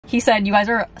he said, "You guys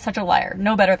are such a liar.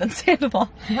 No better than Sandoval."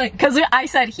 Because I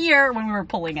said here when we were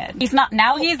pulling it. He's not,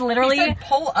 now he's literally... He said,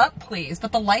 pull up, please,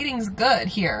 but the lighting's good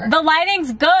here. The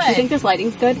lighting's good. You think this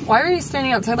lighting's good? Why are you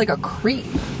standing outside like a creep?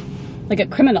 Like a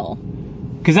criminal.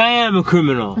 Because I am a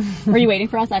criminal. Were you waiting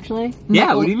for us, actually?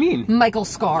 Yeah, what do you mean? Michael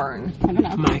Scarn. I don't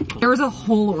know. Michael. There was a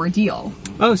whole ordeal.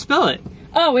 Oh, spell it.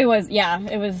 Oh, it was, yeah,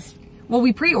 it was... Well,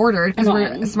 we pre-ordered because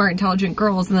we're smart, intelligent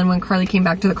girls, and then when Carly came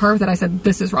back to the car with it, I said,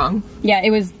 this is wrong. Yeah,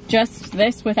 it was just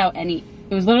this without any...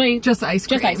 It was literally... Just ice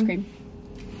cream. Just ice cream.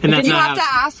 And that's you not have to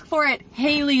ask for it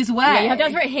Hailey's way. Yeah, you have to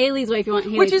ask for it Hailey's way if you want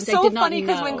Hailey's. Which is so funny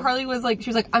because when Carly was like, she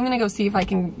was like, I'm gonna go see if I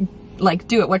can like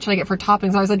do it. What should I get for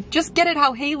toppings? I was like, just get it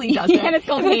how Hailey does it. And it's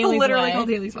called Hailey's literally way. called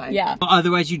Hailey's way. Yeah. Well,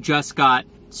 otherwise, you just got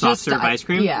soft serve ice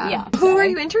cream? Yeah. Who are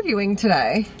you interviewing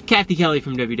today? Kathy Kelly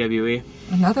from WWE.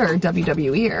 Another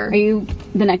WWEer. Are you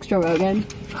the next Joe Rogan?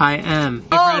 I am.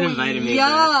 My friend invited me.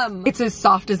 Yum! It's as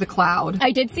soft as a cloud.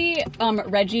 I did see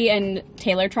Reggie and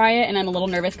Taylor try it, and I'm a little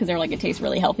nervous because they're like, it tastes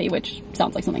really healthy, which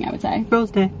sounds like something I would say.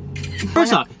 Girls' Day.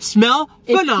 First off, smell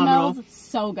phenomenal. It smells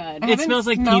so good. It smells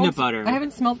like peanut butter. I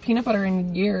haven't smelled peanut butter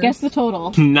in years. Guess the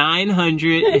total.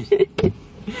 900.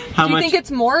 How Do you much? think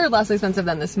it's more or less expensive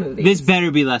than the smoothie? This better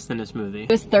be less than a smoothie. It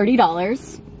was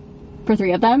 $30 for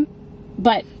 3 of them,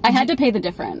 but I had to pay the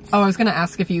difference. Oh, I was gonna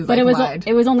ask if you But lied.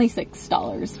 it was only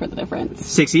 $6 for the difference.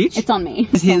 6 each? It's on me.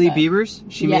 Is Hailey Okay. Bieber's?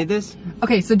 She Yeah. made this?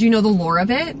 Okay, so do you know the lore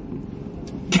of it?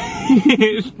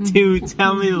 Dude,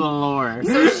 tell me the lore.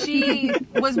 So she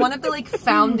was one of the like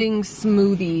founding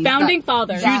smoothies. Founding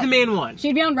father. She was the main one.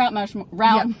 She'd be on Mount Rushmore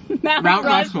Mount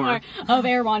Rushmore of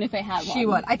Erewhon if they had one. She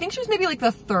would. I think she was maybe like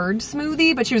the third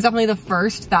smoothie, but she was definitely the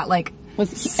first that like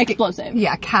Was explosive.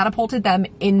 Yeah, catapulted them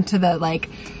into the like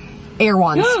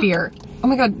erewhon sphere. Oh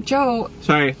my god, Joe.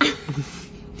 Sorry.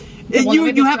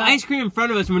 You have ice cream in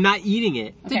front of us and we're not eating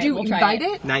it. Okay, Did you we'll try bite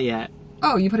it? Not yet.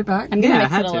 Oh, you put it back? I'm gonna Yeah, I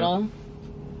mix had it a to. little.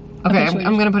 Okay, should we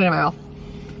I'm gonna put it in my mouth.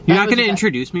 You're That not was going to good.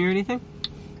 introduce me or anything?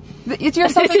 It's your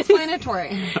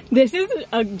self-explanatory. This is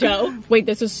a Joe. Wait,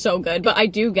 this is so good, but I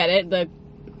do get it.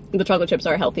 The chocolate chips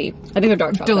are healthy. I think they're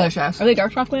dark chocolate. Delicious. Are they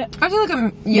dark chocolate? I feel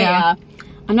like yeah.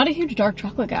 I'm not a huge dark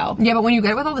chocolate gal. Yeah, but when you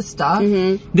get it with all the stuff,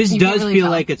 This You does can't really feel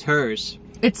tell. like it's hers.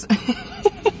 it's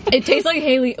It tastes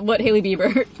like what Hailey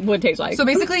Bieber would taste like. so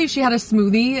basically she had a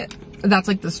smoothie that's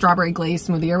like the strawberry glazed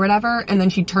smoothie or whatever, and then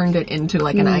she turned it into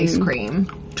like an ice cream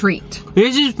treat.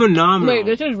 This is phenomenal. Wait,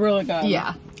 this is really good.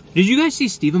 Yeah. Did you guys see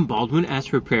Stephen Baldwin ask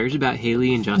for prayers about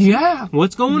Hailey and Justin? Yeah.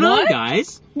 What's going on, What?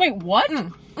 guys? Wait, what?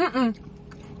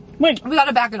 Wait, We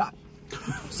gotta back it up.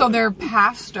 So their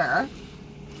pastor,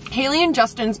 Hailey and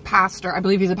Justin's pastor, I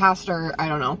believe he's a pastor, I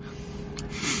don't know,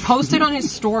 posted on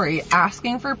his story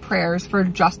asking for prayers for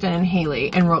Justin and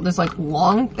Hailey and wrote this like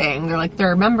long thing. They're like,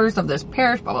 they're members of this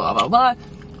parish, blah, blah, blah, blah,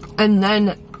 blah. And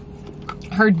then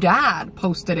her dad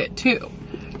posted it too.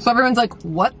 So everyone's like,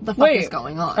 what the fuck is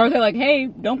going on? Or they're like, hey,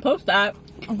 don't post that.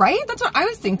 Right? That's what I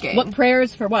was thinking. What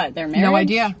prayers for what? Their marriage? No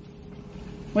idea.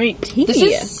 Wait, tea. This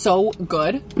is so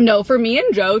good. No, for me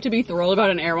and Joe to be thrilled about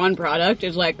an erewhon product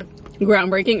is like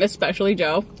groundbreaking, especially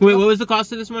Joe. Wait, what was the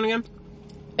cost of this one again?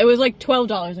 It was like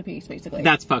 $12 a piece, basically.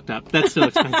 That's fucked up. That's still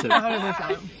expensive.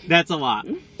 100%. That's a lot.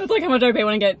 That's like how much I pay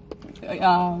when I get,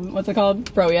 what's it called?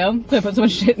 Froyo. So I put so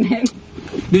much shit in it.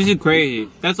 This is crazy.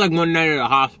 That's like one night at a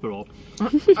hospital.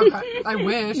 Okay. I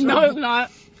wish. No, it's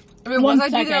not. I mean, One once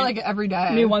I do that second. like every day.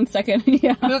 Give me 1 second.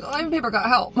 Yeah. I'd be like, lime paper got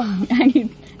help. I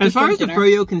need. As far as the dinner.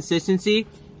 froyo consistency,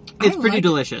 it's I pretty like-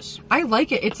 delicious. I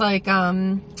like it. It's like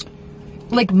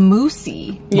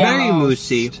moussey. Very almost.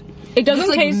 moosey. It doesn't Just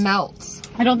like taste. melts.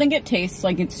 I don't think it tastes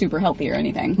like it's super healthy or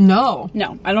anything. No.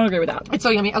 No, I don't agree with that. It's so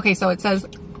yummy. Okay, so it says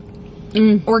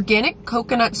organic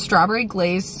coconut strawberry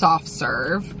glazed soft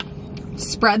serve.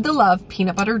 Spread the love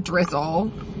peanut butter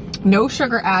drizzle. No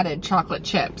sugar added chocolate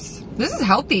chips. This is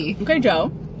healthy. Okay, Joe.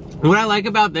 What I like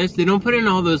about this, they don't put in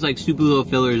all those like stupid little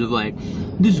fillers of like,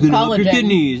 this is gonna help your Collagen.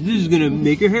 kidneys, this is gonna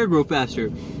make your hair grow faster.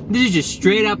 This is just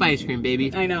straight up ice cream,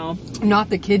 baby. I know. Not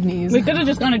the kidneys. We could have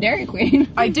just gone to Dairy Queen.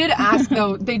 I did ask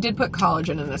though, they did put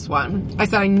collagen in this one. I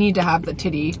said I need to have the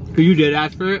titty. You did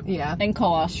ask for it? Yeah. And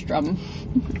colostrum.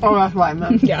 Oh, that's what I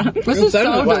meant. Yeah. This is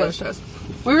so delicious.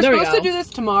 We were There we supposed to go. do this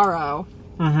tomorrow.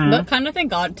 But kind of thank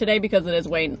God today because it is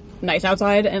way nice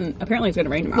outside and apparently it's going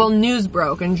to rain tomorrow. Well, news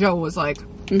broke and Joe was like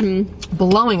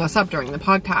blowing us up during the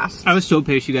podcast. I was so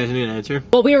pissed you guys didn't answer.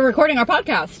 Well, we were recording our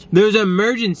podcast. There's an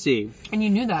emergency. And you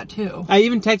knew that too. I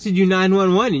even texted you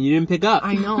 911 and you didn't pick up.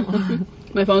 I know.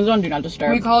 My phone's on Do Not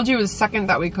Disturb. We called you the second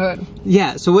that we could.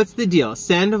 Yeah, so what's the deal?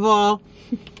 Sandoval,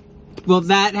 well,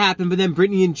 that happened, but then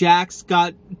Brittany and Jax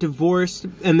got divorced,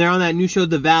 and they're on that new show,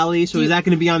 The Valley, so is that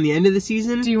going to be on the end of the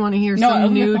season? Do you want to hear No, some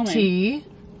I'm new filming. tea?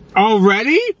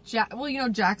 Already? Well, you know,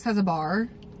 Jax has a bar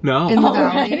No. in the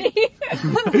valley.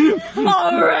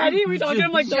 Already? We talked to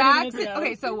him like 30 minutes ago.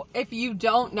 Okay, so if you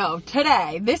don't know,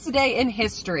 today, this day in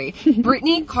history,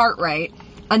 Brittany Cartwright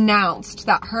announced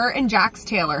that her and Jax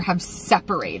Taylor have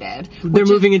separated. They're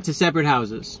moving into separate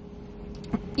houses.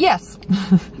 Yes.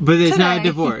 But it's not a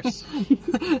divorce.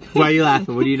 Why are you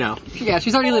laughing? What do you know? Yeah,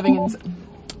 she's already living in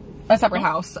a separate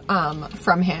house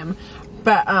from him.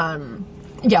 But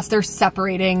yes, they're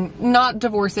separating, not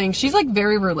divorcing. She's like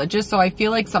very religious, so I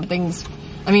feel like something's,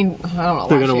 I mean, I don't know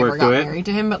why she ever got married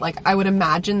to him, but like I would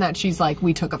imagine that she's like,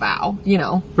 we took a vow, you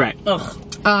know? Right.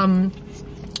 Ugh.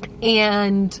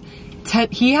 And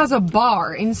he has a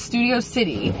bar in Studio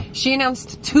City. She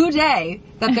announced today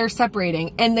that they're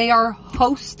separating, and they are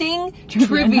hosting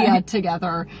trivia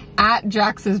together at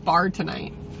Jax's bar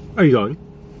tonight. Are you going?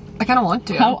 I kind of want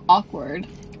to. How awkward.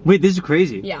 Wait, this is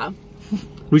crazy. Yeah.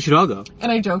 We should all go.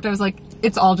 And I joked, I was like,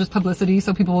 it's all just publicity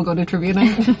so people will go to trivia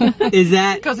night. Is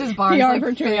that... Because his bar is PR like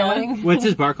for trivia. failing. What's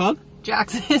his bar called?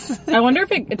 Jax's. I wonder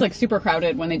if it's like super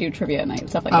crowded when they do trivia night,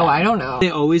 stuff like that. Oh, I don't know.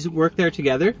 They always work there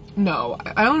together? No,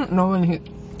 I don't know when he...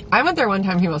 I went there one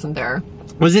time, he wasn't there.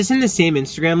 Was this in the same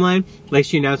Instagram line? Like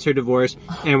she announced her divorce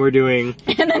and we're doing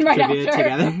And then right trivia after.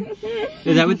 together?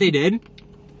 Is that what they did?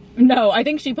 No, I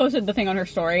think she posted the thing on her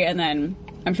story, and then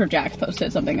I'm sure Jax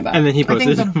posted something about And then he I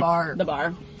posted. think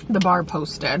the bar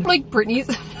posted. Like Brittany's,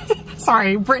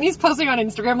 Brittany's posting on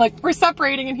Instagram like, we're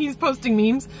separating, and he's posting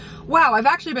memes. Wow, I've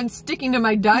actually been sticking to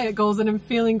my diet goals and I'm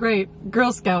feeling great.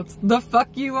 Girl Scouts, the fuck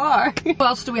you are. What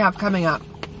else do we have coming up?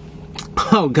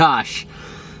 Oh gosh.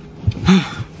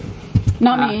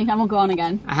 Not me. I won't go on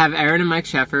again. I have Erin and Mike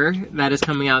Sheffer. That is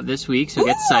coming out this week, so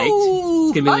get psyched.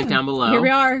 It's gonna be linked down below. Here we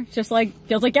are. Just like,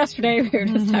 feels like yesterday. We were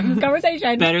just having this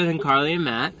conversation. Better than Carly and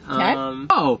Matt. Okay.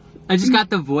 Oh, I just got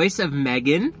the voice of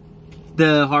Megan,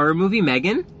 the horror movie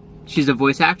Megan. She's a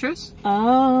voice actress.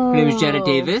 Oh. Her name is Jenna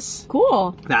Davis.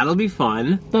 Cool. That'll be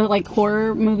fun. The like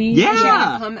horror movie. Yeah. Is she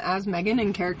gonna come as Megan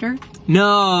in character?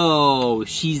 No,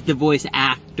 she's the voice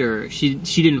actor. She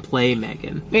didn't play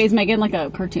Megan. Wait, is Megan like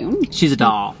a cartoon? She's a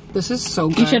doll. This is so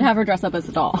good. You should have her dress up as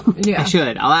a doll. Yeah. I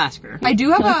should. I'll ask her. I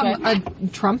do have That's a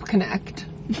Trump Connect.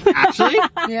 Actually?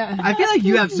 Yeah. I feel like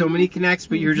you have so many connects,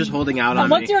 but you're just holding out on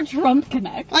What's me. your Trump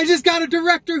Connect? I just got a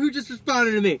director who just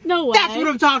responded to me. No way. That's what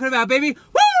I'm talking about, baby.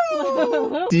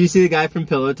 Woo! Did you see the guy from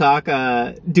Pillow Talk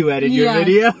duetted your Yes.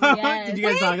 video? Yes. Did you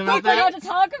guys talk We about forgot that? to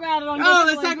talk about it on Oh,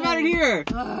 this let's talk about it Wednesday. here.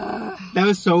 That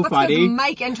was so That's because funny.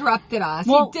 Mike interrupted us.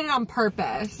 Well- He did it on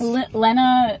purpose.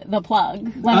 Lena the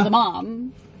plug, Lena the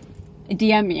mom,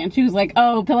 DM'd me and she was like,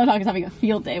 "Oh, Pillow Talk is having a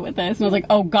field day with this," and I was like,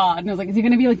 "Oh God!" And I was like, "Is he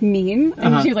gonna be like mean?"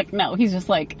 And she was like, "No, he's just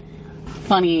like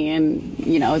funny and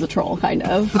you know, as a troll kind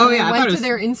of." Oh yeah, I I went thought it to was.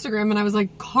 their Instagram and I was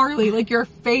like, Carly, like your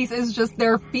face is just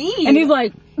their feed. And he's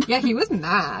like, yeah, he was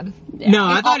mad. No,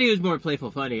 I thought he was more playful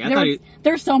funny. I thought he.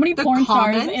 there's so many The porn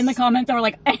stars comments? in the comments that were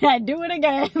like, "Do it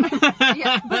again."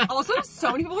 Yeah, but also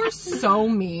so many people are so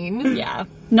mean. Yeah,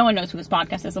 no one knows who this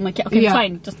podcast is. I'm like, yeah, okay, Yeah. it's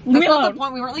fine. Just leave me That's not the alone.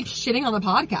 point. We weren't like shitting on the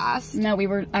podcast. No, we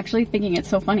were actually thinking it's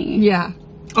so funny. Yeah.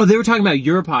 Oh, they were talking about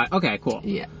your pod. Okay, cool.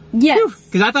 Yeah. Yes.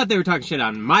 Because I thought they were talking shit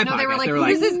on my No, podcast. they were like, they who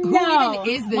is this? Who No. even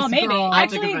is this Well, maybe. girl?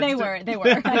 Actually, they were. defense. They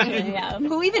were. Actually, yeah.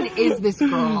 Who even is this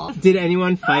girl? Did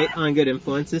anyone fight on Good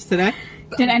Influences today?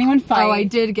 Did anyone fight? Oh, I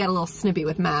did get a little snippy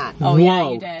with Matt. Oh, Whoa. yeah,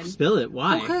 you did. Spill it.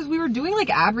 Why? Because we were doing like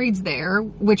ad reads there,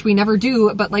 which we never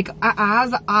do, but like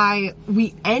as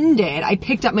we ended, I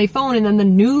picked up my phone and then the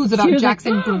news about She was like,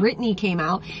 Jackson Brittany came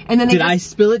out, and then they Did I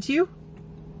spill it to you?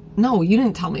 No, you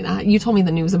didn't tell me that. You told me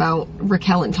the news about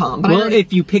Raquel and Tom. But I Well, already,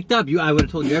 if you picked up, I would have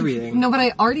told you everything. no, but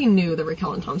I already knew the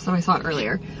Raquel and Tom stuff. I saw it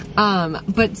earlier.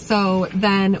 But so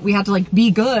then we had to like be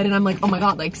good, and I'm like, oh my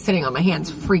god, like sitting on my hands,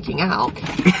 freaking out.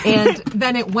 And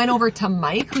then it went over to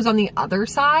Mike, who's on the other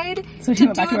side, So she to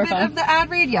went do back to a her bit phone? of the ad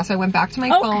read. Yes, I went back to my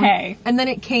phone. Okay. And then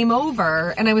it came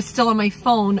over, and I was still on my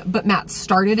phone, but Matt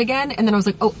started again, and then I was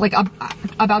like, oh, like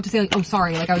about to say like, oh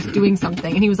sorry, like I was doing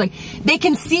something, and he was like, they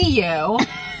can see you.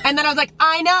 And then I was like,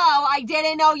 I know, I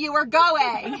didn't know you were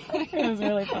going. It was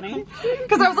really funny.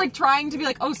 Because I was like trying to be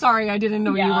like, oh sorry, I didn't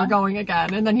know you Yeah. were going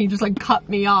again. And then he just like cut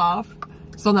me off.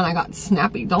 So then I got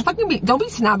snappy. Don't be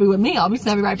snappy with me. I'll be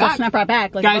snappy right I'll back. snap right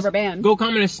back like a Guys, rubber band. go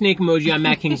comment a snake emoji on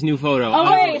Matt King's new photo. Oh,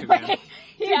 on wait, Instagram. wait.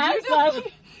 He asked us.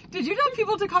 Did you tell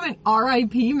people to comment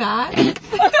R.I.P. Matt?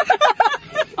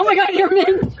 Oh my god, you're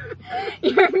mint.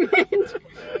 You're mint.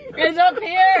 It's up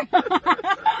here.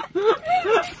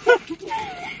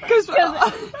 Because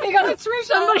He goes,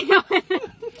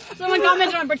 someone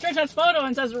commented on Patricia's photo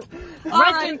and says,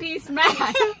 rest in peace, Matt.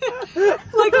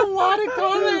 like a lot of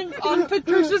comments on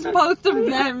Patricia's post of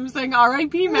them saying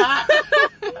R.I.P. Matt.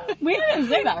 We didn't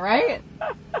say that, right?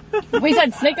 We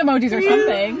said snake emojis or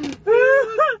something.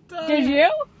 Did you?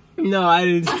 No, I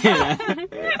didn't say that.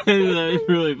 That was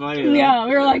really funny though. Yeah,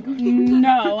 we were like,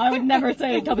 no, I would never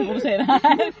tell people to say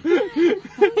that.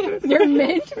 Your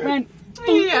mint went...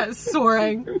 Yeah,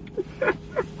 soaring.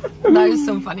 That is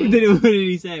so funny. What did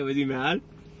he say? Was he mad?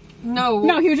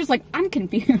 No, he was just like, I'm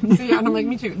confused. Yeah, and I'm like,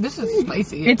 me too. This is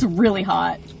spicy. It's really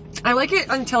hot. I like it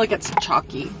until it gets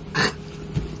chalky.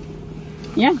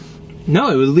 Yeah.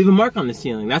 No, it would leave a mark on the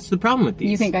ceiling. That's the problem with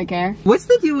these. You think I care? What's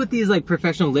the deal with these like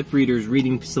professional lip readers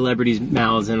reading celebrities'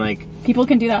 mouths and like... People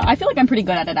can do that. I feel like I'm pretty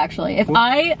good at it, actually. If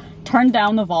I turn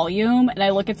down the volume and I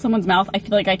look at someone's mouth, I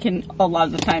feel like I can, a lot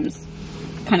of the times,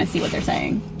 kind of see what they're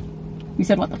saying. You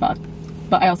said, what the fuck?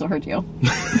 But I also heard you.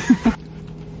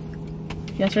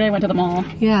 Yesterday I went to the mall.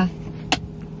 Yeah.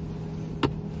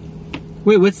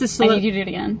 Wait, what's this? I need you to do it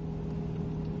again.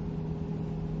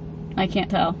 I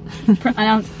can't tell.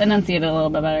 Enunciate it a little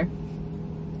bit better.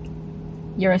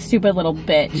 You're a stupid little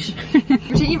bitch.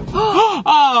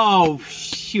 Oh,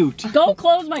 shoot. Go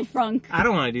close my frunk. I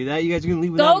don't want to do that. You guys are going to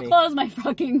leave without me. Go close my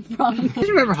fucking frunk. Do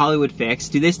you remember Hollywood Fix?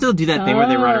 Do they still do that thing where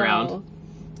they run around?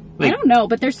 Like, I don't know,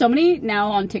 but there's so many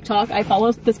now on TikTok. I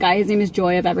follow this guy, his name is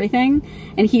Joy of Everything,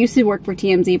 and he used to work for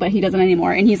TMZ, but he doesn't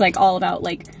anymore, and he's like all about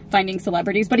like finding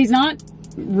celebrities, but he's not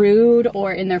rude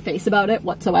or in their face about it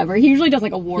whatsoever. He usually does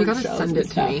like award shows. You gotta send it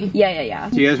to me. Yeah.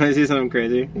 Do you guys want to see something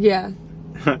crazy? Yeah.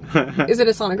 Is it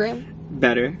a sonogram?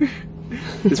 Better.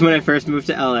 This is when I first moved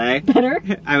to LA. Better?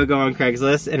 I would go on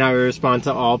Craigslist and I would respond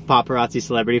to all paparazzi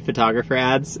celebrity photographer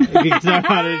ads because I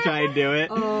wanted to try and do it.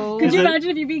 Oh. Could you imagine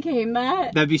if you became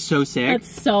that? That'd be so sick.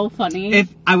 That's so funny. If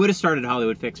I would have started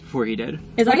Hollywood Fix before he did.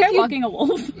 Is that guy walking a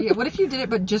wolf? Yeah, what if you did it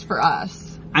but just for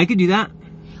us? I could do that.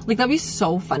 Like, that'd be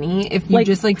so funny if you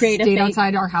just like stayed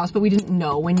outside our house but we didn't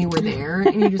know when you were there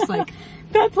and you just like...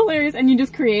 That's hilarious. And you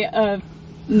just create a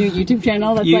new YouTube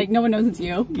channel that's like, no one knows it's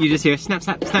you. You just hear snap,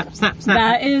 snap, snap, snap, snap.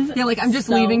 That is... Yeah, like, I'm just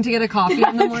leaving to get a coffee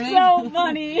in the morning. So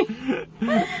funny.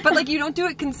 But like, you don't do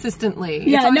it consistently.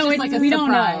 Yeah, it's just like a we surprise.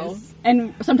 don't know.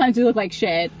 And sometimes we look like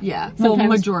shit. Yeah. Sometimes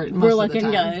most we're of looking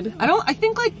the time. good. I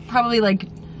think like probably like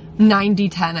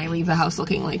 90-10 I leave the house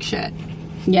looking like shit.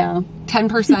 Yeah.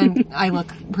 10% I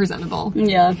look presentable.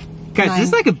 Yeah. Guys, this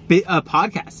is like a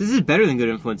podcast. This is better than Good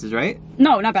Influences, right?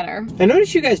 No, not better. I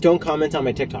noticed you guys don't comment on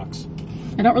my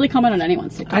TikToks. I don't really comment on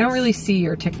anyone's TikToks. I don't really see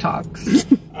your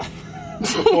TikToks.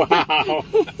 Wow.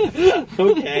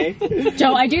 Okay.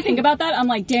 Joe, I do think about that. I'm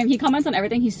like, damn, he comments on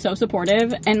everything. He's so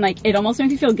supportive. And like, it almost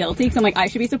makes me feel guilty because I'm like, I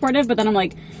should be supportive. But then I'm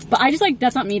like, but I just like,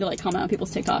 that's not me to like comment on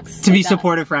people's TikToks. To be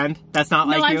supportive friend? That's not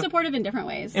like you? No, I'm supportive in different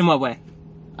ways. In what way?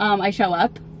 I show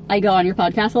up. I go on your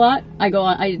podcast a lot.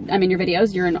 I'm in your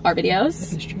videos. You're in our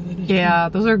videos. That is true. Yeah,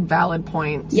 those are valid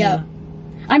points. Yeah.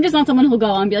 I'm just not someone who'll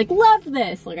go on and be like, loved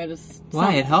this. Like, I just...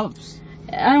 Why? It helps.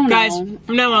 I don't know. Guys,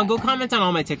 from now on, go comment on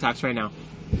all my TikToks right now.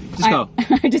 Just go.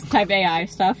 I just typed AI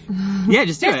stuff. Yeah,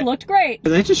 just do it. This looked great.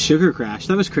 I just sugar crashed.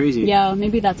 That was crazy. Yeah,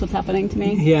 maybe that's what's happening to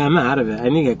me. Yeah, I'm out of it. I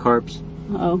need to get carbs.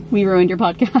 Uh-oh, we ruined your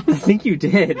podcast. I think you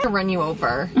did. To run you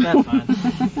over. That's fine.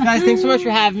 Guys, thanks so much for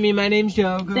having me. My name's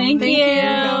Joe. Thank you.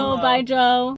 Bye, Joe.